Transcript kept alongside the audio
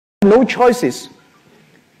no choices,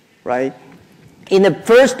 right? In the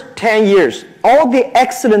first 10 years, all the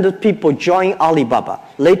excellent people join Alibaba.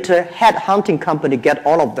 Later, headhunting company get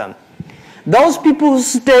all of them. Those people who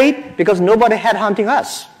stayed because nobody headhunting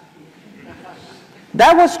us.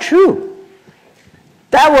 That was true.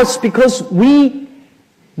 That was because we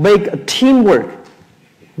make a teamwork,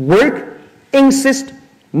 work, insist,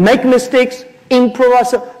 make mistakes,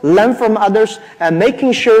 improvise, learn from others, and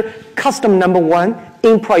making sure customer number one,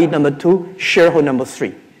 employee number two, shareholder number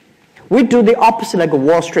three. We do the opposite like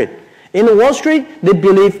Wall Street. In Wall Street, they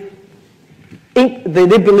believe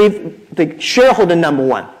the shareholder number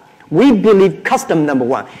one. We believe customer number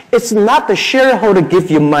one. It's not the shareholder give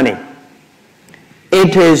you money.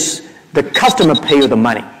 It is the customer pay you the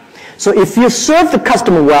money. So if you serve the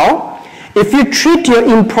customer well, if you treat your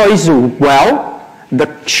employees well, the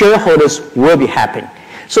shareholders will be happy.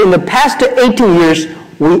 So in the past 18 years,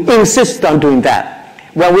 we insist on doing that.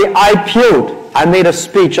 When we IPO'd, I made a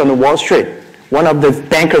speech on the Wall Street. One of the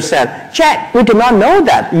bankers said, "Jack, we did not know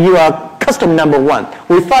that you are customer number one.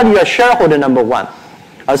 We thought you are shareholder number one."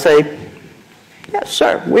 I say, "Yes,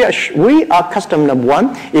 sir, we are customer number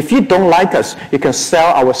one. If you don't like us, you can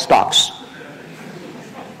sell our stocks."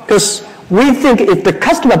 Because we think if the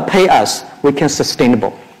customer pay us, we can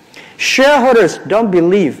sustainable. Shareholders don't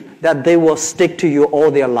believe that they will stick to you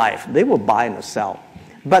all their life. They will buy and sell.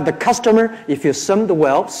 But the customer, if you serve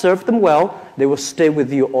them well, they will stay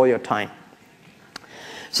with you all your time.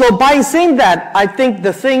 So by saying that, I think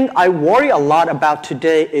the thing I worry a lot about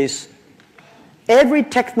today is every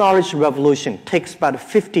technology revolution takes about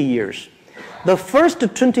 50 years. The first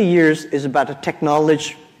 20 years is about the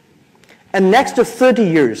technology, and next 30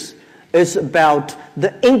 years is about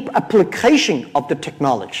the application of the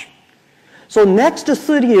technology. So next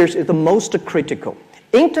 30 years is the most critical.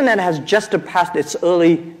 Internet has just passed its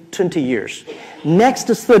early 20 years. Next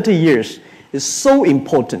 30 years is so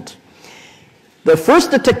important. The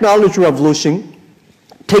first technology revolution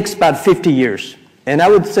takes about 50 years. And I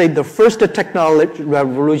would say the first technology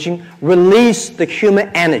revolution released the human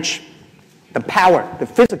energy, the power, the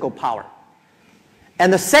physical power.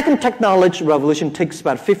 And the second technology revolution takes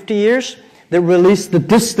about 50 years. They released the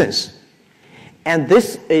distance. And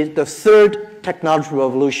this is the third technology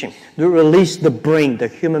revolution. They release the brain, the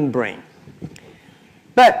human brain.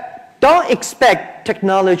 But don't expect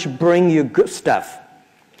technology bring you good stuff.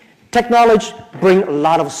 Technology bring a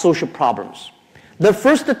lot of social problems. The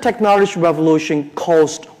first technology revolution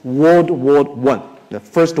caused World War I, the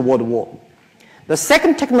First World War. The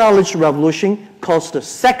second technology revolution caused the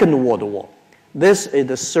Second World War. This is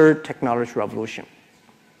the third technology revolution.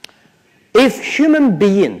 If human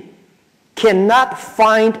being cannot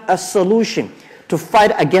find a solution to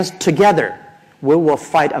fight against together, we will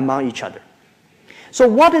fight among each other. So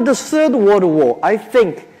what is the Third World War? I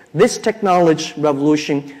think this technology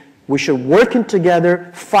revolution, we should work together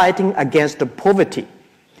fighting against the poverty,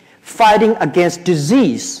 fighting against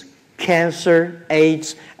disease, cancer,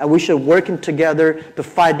 AIDS, and we should work together to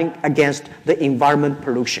fighting against the environment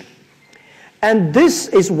pollution. And this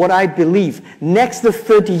is what I believe next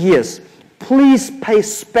 30 years. Please pay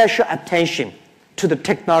special attention to the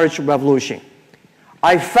technology revolution.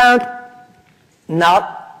 I found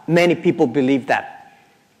not many people believe that.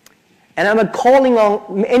 And I'm calling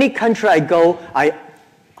on any country I go, I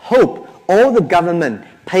hope all the government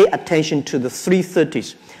pay attention to the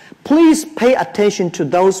 330s. Please pay attention to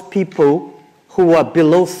those people who are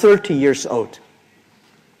below 30 years old.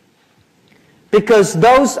 Because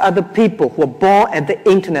those are the people who are born at the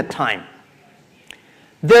internet time.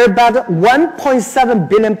 There are about 1.7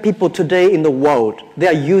 billion people today in the world. They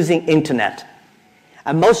are using internet.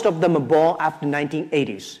 And most of them are born after the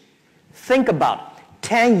 1980s. Think about it.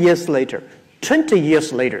 10 years later, 20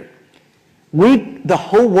 years later, the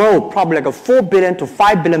whole world, probably like 4 billion to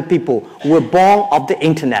 5 billion people were born of the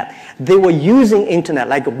internet. They were using internet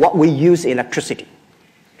like what we use electricity.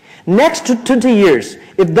 Next to 20 years,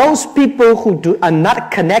 if those people who are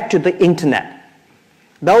not connected to the internet,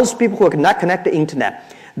 those people who are not connected to the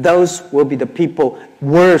internet, those will be the people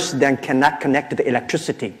worse than cannot connect to the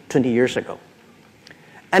electricity 20 years ago.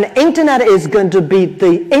 And the internet is going to be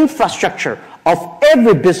the infrastructure of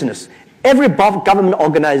every business, every government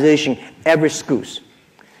organization, every schools.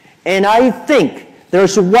 And I think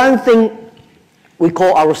there's one thing we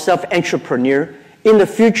call ourselves entrepreneur. In the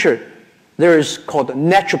future, there is called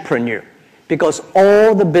naturepreneur. Because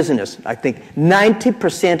all the business, I think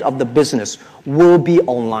 90% of the business will be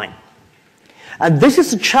online. And this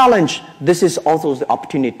is a challenge. This is also the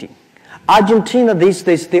opportunity. Argentina these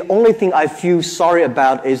days, the only thing I feel sorry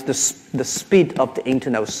about is the speed of the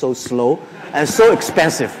internet was so slow and so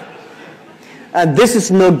expensive. And this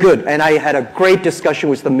is no good. And I had a great discussion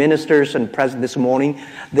with the ministers and president this morning.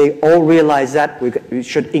 They all realize that we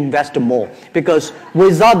should invest more. Because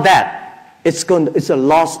without that, it's a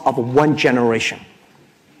loss of one generation.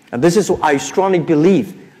 And this is what I strongly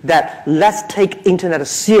believe, that let's take internet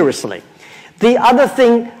seriously. The other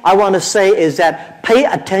thing I want to say is that pay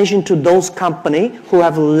attention to those companies who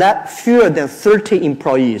have fewer than 30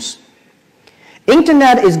 employees.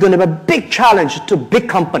 Internet is going to be a big challenge to big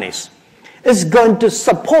companies. It's going to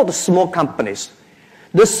support the small companies.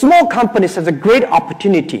 The small companies have a great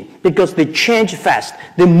opportunity because they change fast,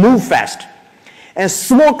 they move fast. And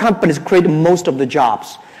small companies create most of the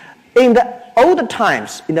jobs. In the older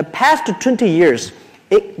times, in the past 20 years,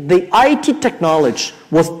 the IT technology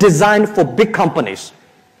was designed for big companies.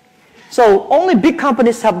 So only big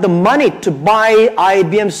companies have the money to buy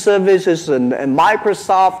IBM services and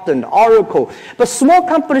Microsoft and Oracle. But small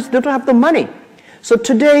companies don't have the money. So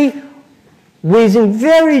today, within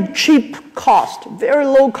very cheap cost, very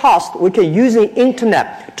low cost, we can use the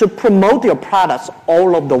internet to promote your products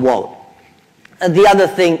all over the world. And the other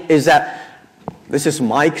thing is that this is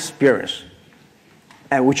my experience,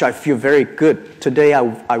 and which I feel very good. Today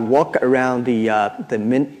I walk around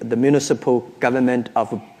the municipal government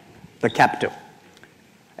of the capital,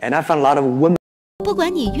 and I found a lot of women. 不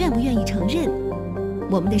管你愿不愿意承认，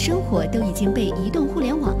我们的生活都已经被移动互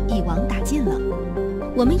联网一网打尽了。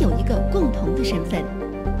我们有一个共同的身份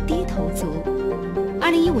——低头族。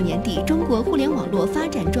2015年底，中国互联网络发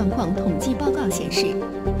展状况统计报告显示，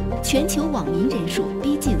全球网民人数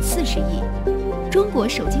逼近40亿，中国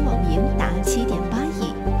手机网民达7.8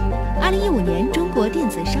亿。2015年，中国电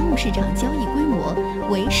子商务市场交易规模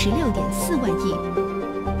为16.4万亿，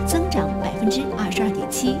增长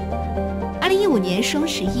22.7%。2015年双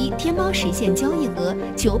11，天猫实现交易额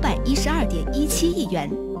912.17亿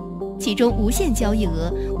元，其中无线交易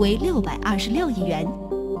额为626亿元，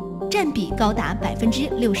占比高达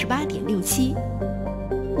68.67%。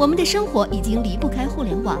我们的生活已经离不开互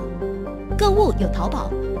联网，购物有淘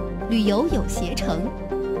宝，旅游有携程，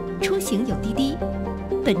出行有滴滴，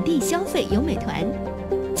本地消费有美团，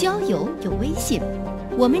交友有微信。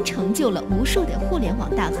我们成就了无数的互联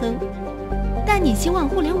网大亨，但你希望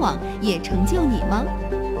互联网也成就你吗？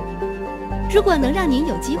如果能让您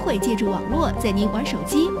有机会借助网络，在您玩手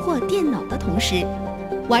机或电脑的同时，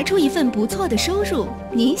玩出一份不错的收入，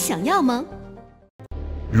你想要吗？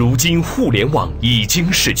如今互联网已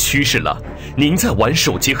经是趋势了，您在玩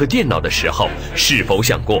手机和电脑的时候，是否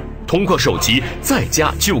想过通过手机在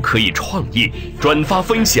家就可以创业，转发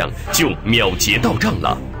分享就秒结到账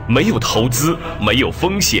了？没有投资，没有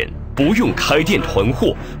风险，不用开店囤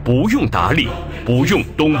货，不用打理，不用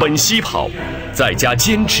东奔西跑，在家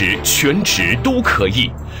兼职全职都可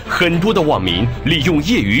以。很多的网民利用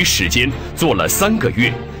业余时间做了3个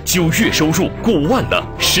月，就月收入过万了，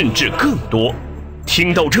甚至更多。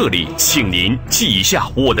听到这里，请您记一下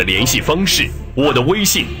我的联系方式，我的微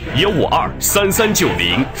信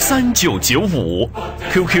15233903995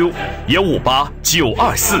 ，QQ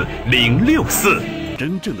 158924064。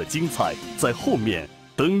真正的精彩在后面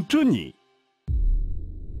等着你。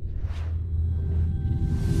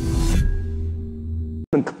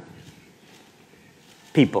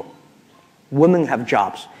People, women have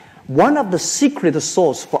jobs. One of the secret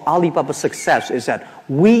sauce for Alibaba's success is that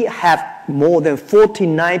we have more than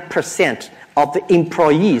 49% of the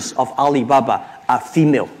employees of Alibaba are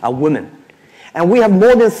female, are women. And we have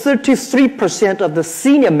more than 33% of the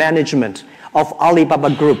senior management of Alibaba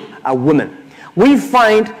Group are women. We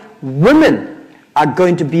find women are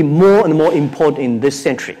going to be more and more important in this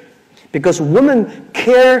century because women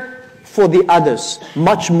care for the others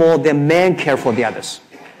much more than men care for the others.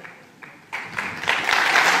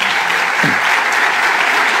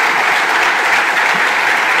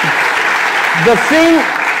 The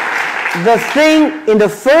thing in the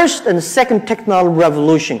first and second technological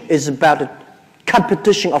revolution is about the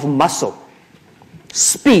competition of muscle,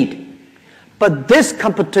 speed. But this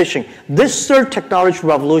competition, this third technology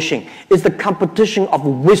revolution, is the competition of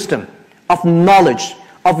wisdom, of knowledge,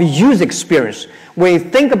 of user experience. When you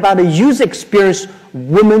think about the user experience,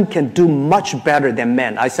 women can do much better than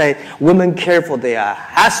men. I say women care for their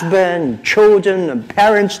husband, children, and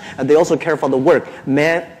parents, and they also care for the work.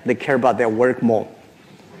 Men, they care about their work more.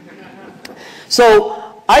 So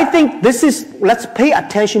I think let's pay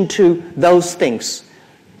attention to those things.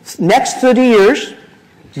 Next 30 years,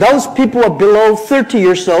 those people are below 30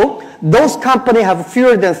 years old. Those companies have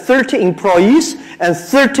fewer than 30 employees, and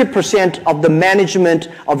 30% of the management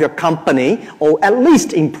of your company, or at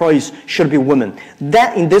least employees, should be women.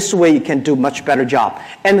 That in this way, you can do much better job.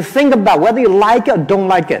 And think about whether you like it or don't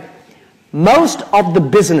like it. Most of the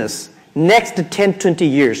business next 10, 20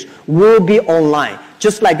 years will be online,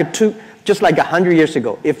 just like 100 years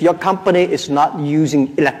ago. If your company is not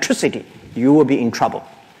using electricity, you will be in trouble.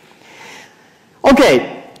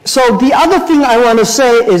 Okay, so the other thing I want to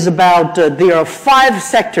say is about there are 5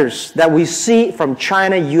 sectors that we see from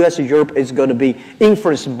China, US, Europe is going to be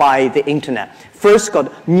influenced by the internet. First,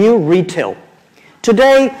 got new retail.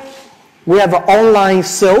 Today, we have online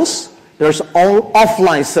sales. There's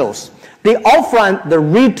offline sales. The offline, the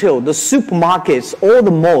retail, the supermarkets, all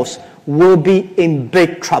the malls will be in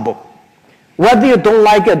big trouble. Whether you don't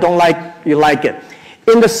like it, you like it.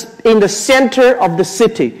 In the center of the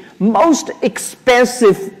city, most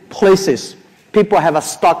expensive places, people have a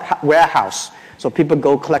stock warehouse, so people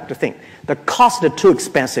go collect the thing. The cost is too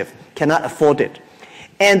expensive, cannot afford it.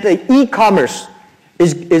 And the e-commerce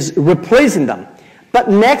is replacing them. But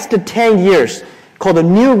next 10 years, called the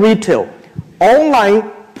new retail,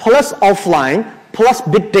 online plus offline, plus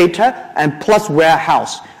big data, and plus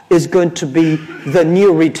warehouse is going to be the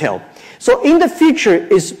new retail. So in the future,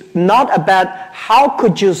 it's not about how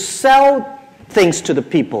could you sell things to the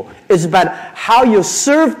people. It's about how you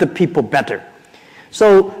serve the people better.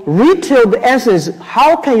 So retail, the answer is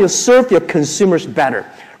how can you serve your consumers better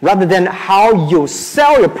rather than how you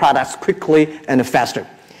sell your products quickly and faster.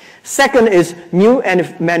 Second is new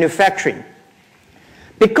manufacturing.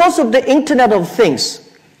 Because of the Internet of Things,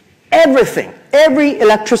 everything, every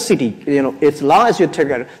electricity, as long as you take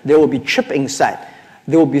it, there will be chip inside.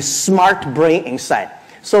 There will be smart brain inside.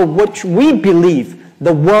 So what we believe,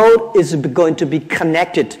 the world is going to be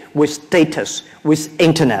connected with data, with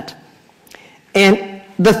internet. And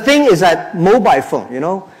the thing is that mobile phone,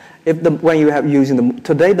 when you have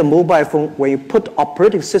today the mobile phone, when you put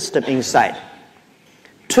operating system inside,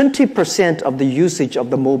 20% of the usage of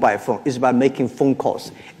the mobile phone is about making phone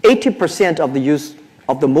calls. 80% of the use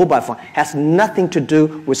of the mobile phone has nothing to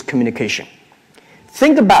do with communication.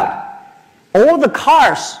 Think about all the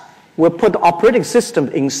cars will put the operating system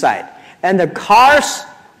inside, and the cars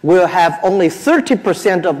will have only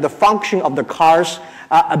 30% of the function of the cars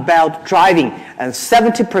about driving, and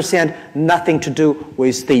 70% nothing to do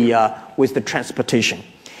with the transportation.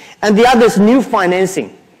 And the other is new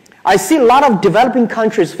financing. I see a lot of developing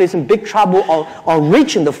countries facing big trouble on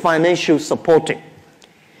reaching the financial supporting.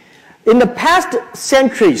 In the past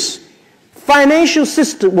centuries, financial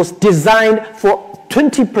system was designed for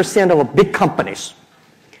 20% of big companies.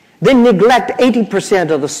 They neglect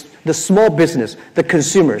 80% of the small business, the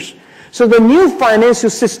consumers. So the new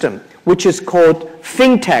financial system, which is called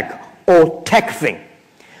fintech or techfin,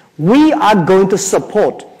 we are going to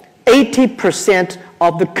support 80%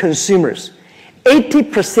 of the consumers,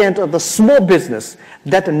 80% of the small business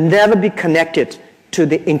that never be connected to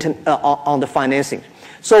the on the financing.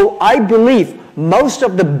 So I believe most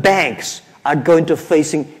of the banks are going to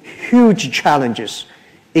facing huge challenges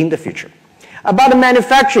in the future. About the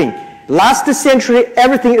manufacturing, last century,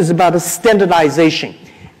 everything is about standardization.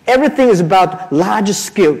 Everything is about large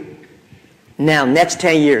scale. Now, next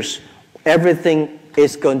 10 years, everything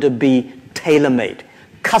is going to be tailor-made,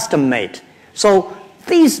 custom-made. So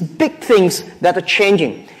these big things that are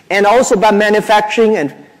changing. And also about manufacturing,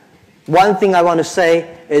 and one thing I want to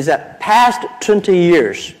say is that past 20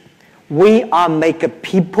 years, we are making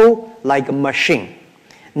people like a machine.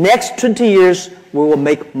 Next 20 years, we will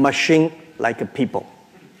make machine like a people.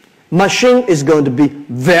 Machine is going to be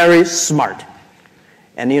very smart.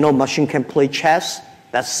 And machine can play chess.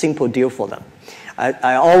 That's a simple deal for them.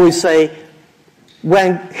 I always say,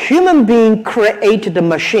 when human being created the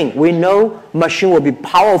machine, we know machine will be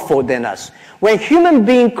powerful than us. When human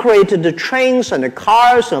being created the trains and the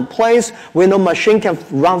cars and planes, we know machine can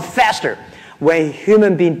run faster. When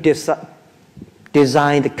human being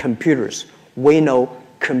designed the computers, we know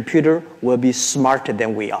computer will be smarter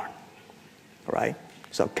than we are. All right?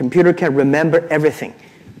 So computer can remember everything.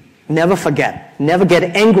 Never forget. Never get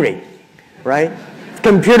angry. Right?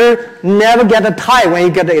 Computer never get tired. When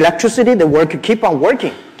you get the electricity, the work keep on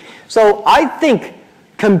working. So I think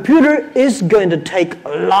computer is going to take a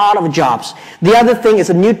lot of jobs. The other thing is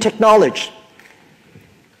a new technology.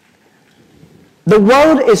 The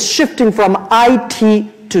world is shifting from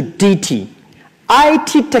IT to DT.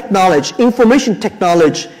 IT technology, information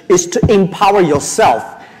technology, is to empower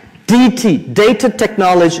yourself. DT, data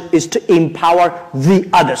technology, is to empower the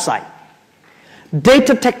other side.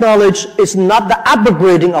 Data technology is not the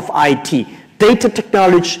upgrading of IT. Data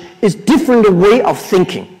technology is different way of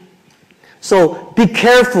thinking. So be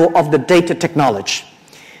careful of the data technology.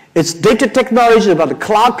 It's data technology about the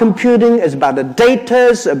cloud computing, it's about the data,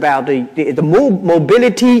 it's about the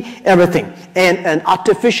mobility, everything, and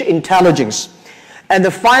artificial intelligence.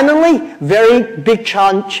 And finally, very big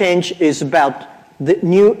change is about the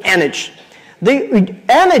new energy. The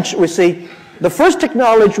energy, we say, the first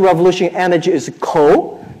technology revolution in energy is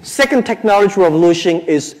coal. Second technology revolution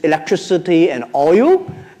is electricity and oil.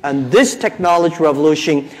 And this technology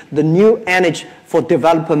revolution, the new energy for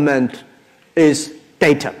development is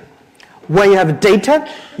data. When you have data,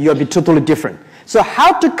 you'll be totally different. So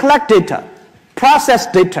how to collect data, process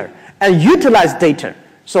data, and utilize data.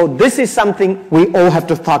 So this is something we all have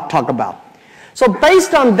to talk about. So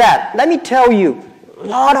based on that, let me tell you, a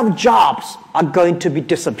lot of jobs are going to be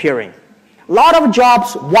disappearing. A lot of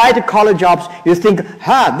jobs, white-collar jobs, you think,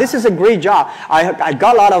 this is a great job. I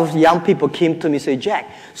got a lot of young people came to me and say, Jack,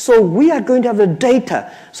 so we are going to have the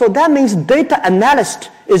data. So that means data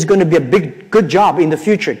analyst is going to be a good job in the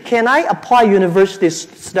future. Can I apply university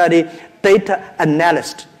study data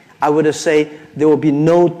analyst? I would say there will be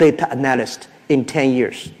no data analyst in 10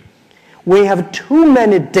 years. We have too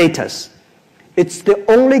many datas. It's the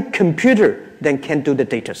only computer that can do the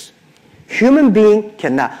datas. Human being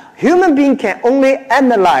cannot. Human being can only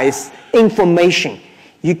analyze information.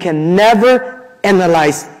 You can never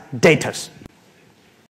analyze datas.